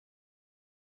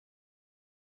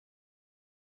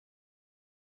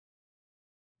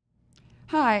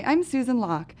Hi, I'm Susan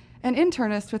Locke, an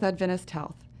internist with Adventist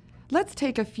Health. Let's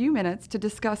take a few minutes to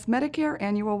discuss Medicare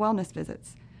Annual Wellness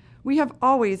Visits. We have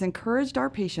always encouraged our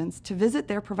patients to visit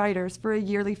their providers for a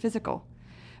yearly physical.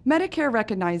 Medicare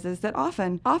recognizes that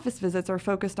often office visits are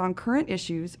focused on current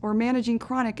issues or managing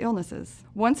chronic illnesses.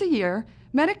 Once a year,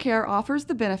 Medicare offers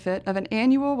the benefit of an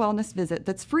annual wellness visit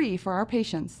that's free for our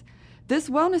patients. This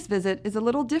wellness visit is a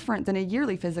little different than a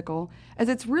yearly physical, as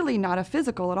it's really not a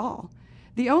physical at all.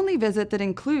 The only visit that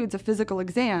includes a physical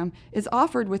exam is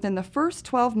offered within the first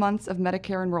 12 months of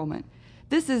Medicare enrollment.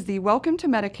 This is the Welcome to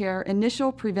Medicare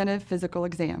Initial Preventive Physical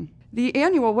Exam. The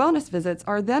annual wellness visits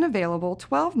are then available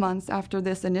 12 months after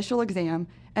this initial exam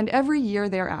and every year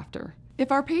thereafter.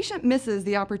 If our patient misses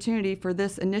the opportunity for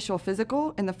this initial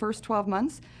physical in the first 12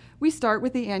 months, we start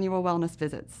with the annual wellness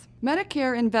visits.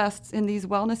 Medicare invests in these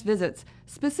wellness visits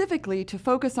specifically to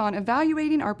focus on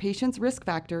evaluating our patients' risk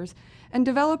factors and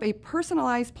develop a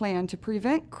personalized plan to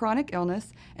prevent chronic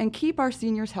illness and keep our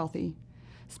seniors healthy.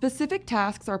 Specific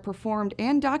tasks are performed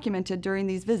and documented during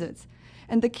these visits,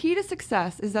 and the key to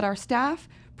success is that our staff,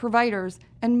 providers,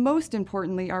 and most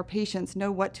importantly, our patients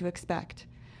know what to expect.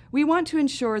 We want to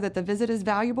ensure that the visit is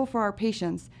valuable for our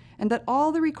patients and that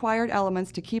all the required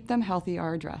elements to keep them healthy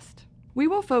are addressed. We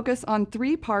will focus on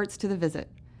 3 parts to the visit: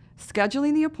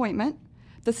 scheduling the appointment,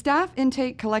 the staff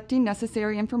intake collecting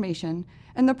necessary information,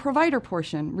 and the provider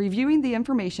portion reviewing the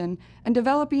information and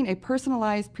developing a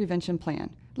personalized prevention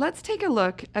plan. Let's take a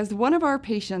look as one of our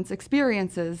patients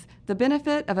experiences the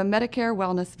benefit of a Medicare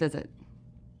wellness visit.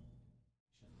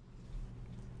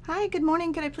 Hi, good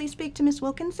morning. Could I please speak to Ms.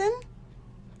 Wilkinson?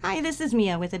 Hi, this is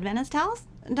Mia with Adventist Health.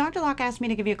 Dr. Locke asked me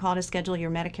to give you a call to schedule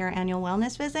your Medicare Annual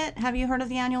Wellness Visit. Have you heard of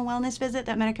the Annual Wellness Visit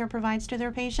that Medicare provides to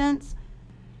their patients?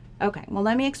 Okay, well,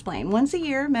 let me explain. Once a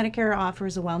year, Medicare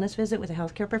offers a wellness visit with a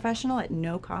healthcare professional at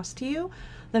no cost to you.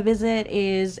 The visit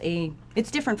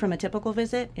it's different from a typical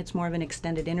visit. It's more of an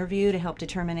extended interview to help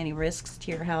determine any risks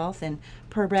to your health and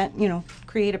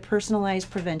create a personalized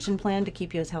prevention plan to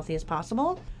keep you as healthy as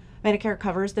possible. Medicare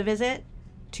covers the visit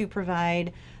to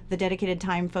provide the dedicated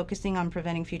time focusing on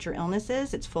preventing future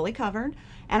illnesses. It's fully covered,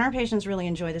 and our patients really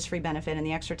enjoy this free benefit and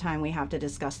the extra time we have to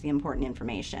discuss the important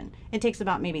information. It takes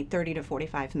about maybe 30 to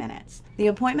 45 minutes. The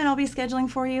appointment I'll be scheduling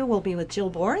for you will be with Jill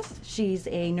Borth. She's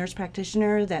a nurse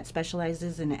practitioner that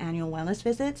specializes in annual wellness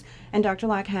visits, and Dr.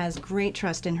 Locke has great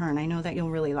trust in her, and I know that you'll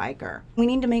really like her. We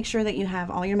need to make sure that you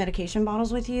have all your medication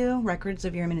bottles with you, records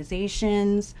of your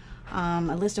immunizations,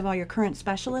 a list of all your current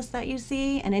specialists that you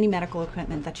see, and any medical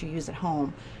equipment that you use at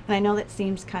home. And I know that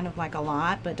seems kind of like a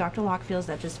lot, but Dr. Locke feels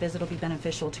that this visit will be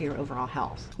beneficial to your overall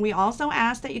health. We also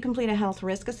ask that you complete a health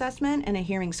risk assessment and a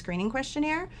hearing screening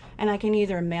questionnaire, and I can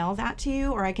either mail that to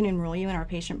you or I can enroll you in our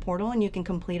patient portal and you can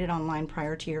complete it online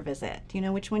prior to your visit. Do you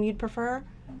know which one you'd prefer?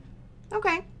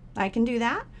 Okay, I can do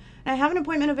that. And I have an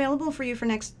appointment available for you for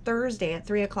next Thursday at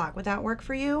 3 o'clock. Would that work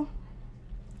for you?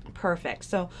 Perfect.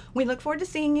 So we look forward to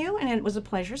seeing you, and it was a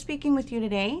pleasure speaking with you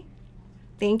today.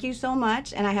 Thank you so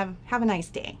much, and have a nice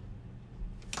day.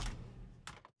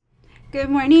 Good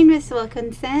morning, Miss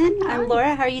Wilkinson. Hi. I'm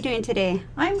Laura. How are you doing today?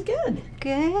 I'm good.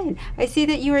 Good. I see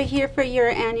that you are here for your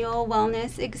annual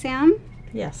wellness exam.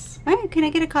 Yes. All right, can I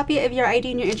get a copy of your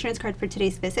ID and your insurance card for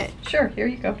today's visit? Sure, here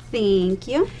you go. Thank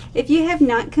you. If you have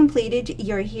not completed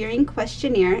your hearing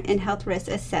questionnaire and health risk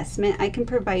assessment, I can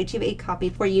provide you a copy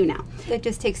for you now. It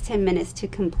just takes 10 minutes to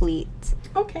complete.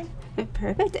 Okay.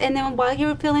 Perfect. And then while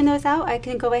you're filling those out, I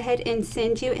can go ahead and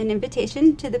send you an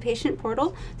invitation to the patient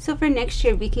portal. So for next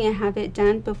year, we can have it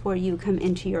done before you come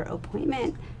into your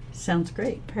appointment. Sounds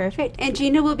great. Perfect. And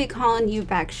Gina will be calling you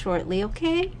back shortly,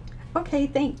 okay? Okay,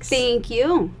 thanks. Thank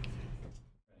you.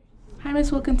 Hi,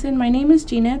 Ms. Wilkinson. My name is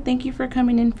Gina. Thank you for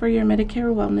coming in for your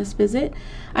Medicare Wellness Visit.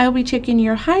 I will be checking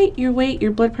your height, your weight,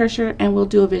 your blood pressure, and we'll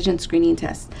do a vision screening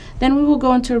test. Then we will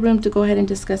go into a room to go ahead and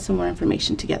discuss some more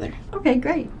information together. Okay,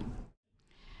 great.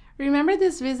 Remember,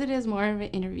 this visit is more of an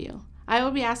interview. I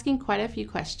will be asking quite a few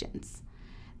questions.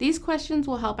 These questions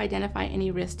will help identify any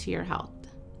risk to your health.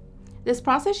 This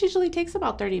process usually takes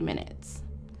about 30 minutes.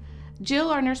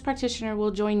 Jill, our nurse practitioner, will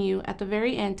join you at the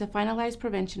very end to finalize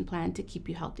prevention plan to keep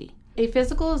you healthy. A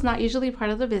physical is not usually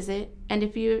part of the visit, and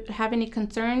if you have any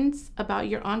concerns about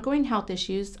your ongoing health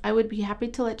issues, I would be happy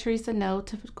to let Teresa know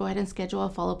to go ahead and schedule a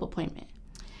follow-up appointment.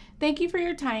 Thank you for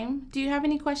your time. Do you have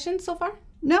any questions so far?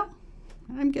 No,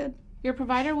 I'm good. Your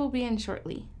provider will be in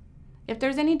shortly. If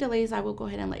there's any delays, I will go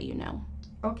ahead and let you know.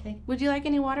 Okay. Would you like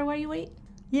any water while you wait?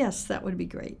 Yes, that would be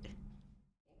great.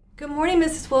 Good morning,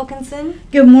 Mrs. Wilkinson.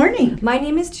 Good morning. My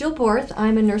name is Jill Borth.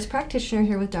 I'm a nurse practitioner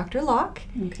here with Dr. Locke.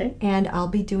 Okay. And I'll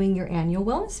be doing your annual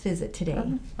wellness visit today.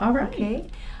 All right. Okay.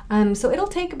 So it'll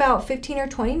take about 15 or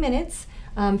 20 minutes.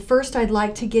 First, I'd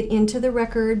like to get into the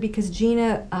record because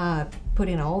Gina put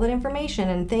in all that information,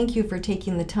 and thank you for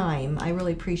taking the time. I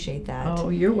really appreciate that. Oh,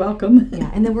 you're welcome.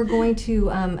 Yeah, and then we're going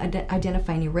to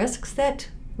identify any risks that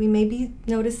we may be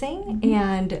noticing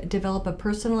and develop a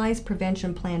personalized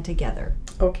prevention plan together.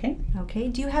 Okay. Okay,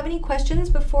 do you have any questions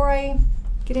before I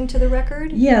get into the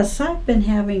record? Yes, I've been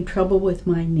having trouble with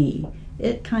my knee.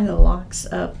 It kind of locks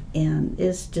up and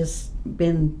it's just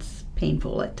been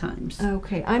painful at times.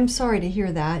 Okay, I'm sorry to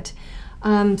hear that.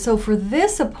 So for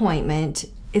this appointment,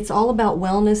 it's all about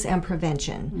wellness and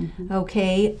prevention.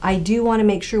 Okay, I do want to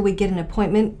make sure we get an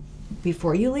appointment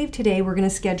before you leave today. We're going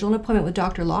to schedule an appointment with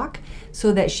Dr. Locke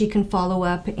so that she can follow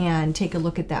up and take a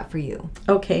look at that for you.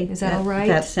 Okay. Is that all right?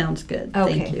 That sounds good.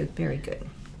 Okay, Thank you. very good.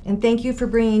 And thank you for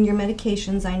bringing your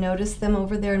medications. I noticed them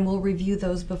over there, and we'll review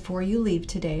those before you leave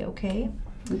today, okay?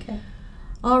 Okay.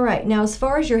 All right, now as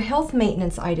far as your health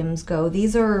maintenance items go,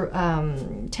 these are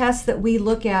tests that we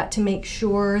look at to make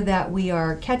sure that we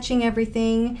are catching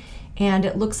everything, and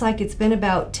it looks like it's been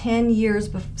about 10 years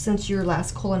since your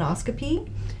last colonoscopy.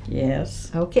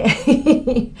 Yes.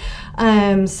 Okay.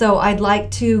 So I'd like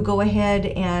to go ahead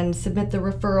and submit the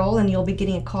referral, and you'll be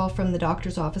getting a call from the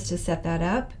doctor's office to set that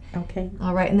up. Okay.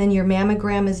 All right, and then your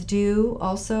mammogram is due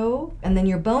also, and then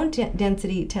your bone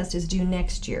density test is due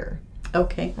next year.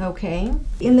 Okay. Okay.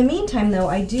 In the meantime, though,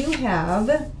 I do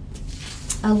have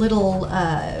a little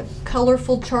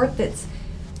colorful chart that's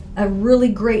a really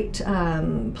great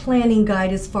planning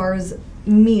guide as far as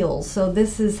meals. So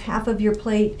this is half of your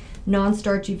plate,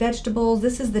 non-starchy vegetables.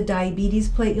 This is the diabetes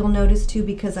plate, you'll notice too,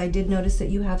 because I did notice that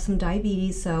you have some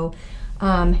diabetes. So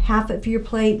half of your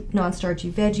plate,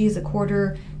 non-starchy veggies, a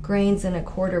quarter grains, and a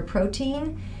quarter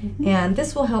protein. And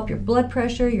this will help your blood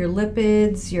pressure, your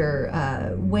lipids, your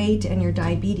weight, and your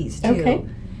diabetes too. Okay.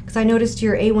 Because I noticed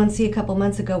your A1C a couple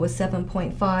months ago was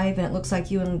 7.5, and it looks like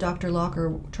you and Dr. Locke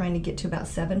are trying to get to about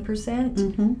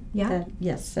 7%. Yeah?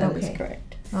 Yes, that is Okay.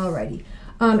 correct. Alrighty.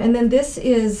 And then this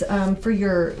is for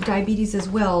your diabetes as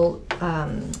well,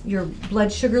 your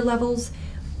blood sugar levels,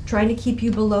 trying to keep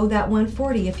you below that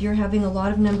 140. If you're having a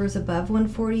lot of numbers above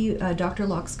 140, Dr.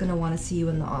 Locke's going to want to see you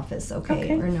in the office,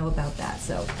 okay? Or know about that.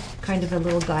 So kind of a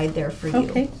little guide there for you.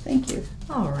 Okay, thank you.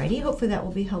 Alrighty, hopefully that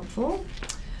will be helpful.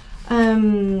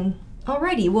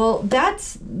 Alrighty, well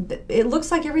it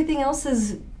looks like everything else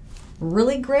is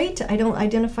really great. I don't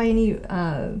identify any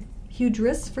huge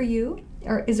risks for you.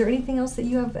 Or is there anything else that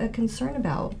you have a concern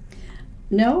about?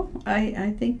 No,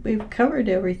 I think we've covered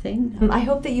everything. I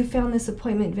hope that you found this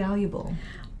appointment valuable.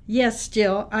 Yes,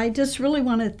 Jill, I just really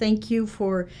want to thank you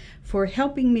for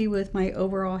helping me with my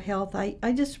overall health.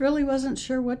 I just really wasn't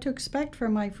sure what to expect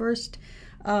from my first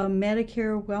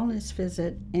Medicare wellness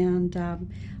visit, and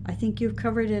I think you've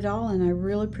covered it all, and I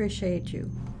really appreciate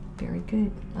you. Very good.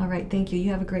 All right, thank you.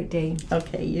 You have a great day.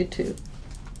 Okay, you too.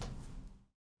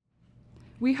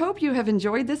 We hope you have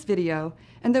enjoyed this video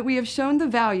and that we have shown the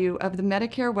value of the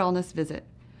Medicare Wellness Visit.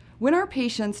 When our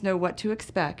patients know what to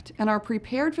expect and are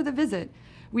prepared for the visit,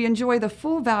 we enjoy the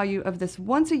full value of this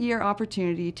once-a-year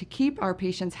opportunity to keep our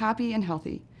patients happy and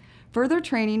healthy. Further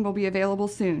training will be available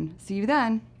soon. See you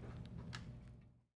then.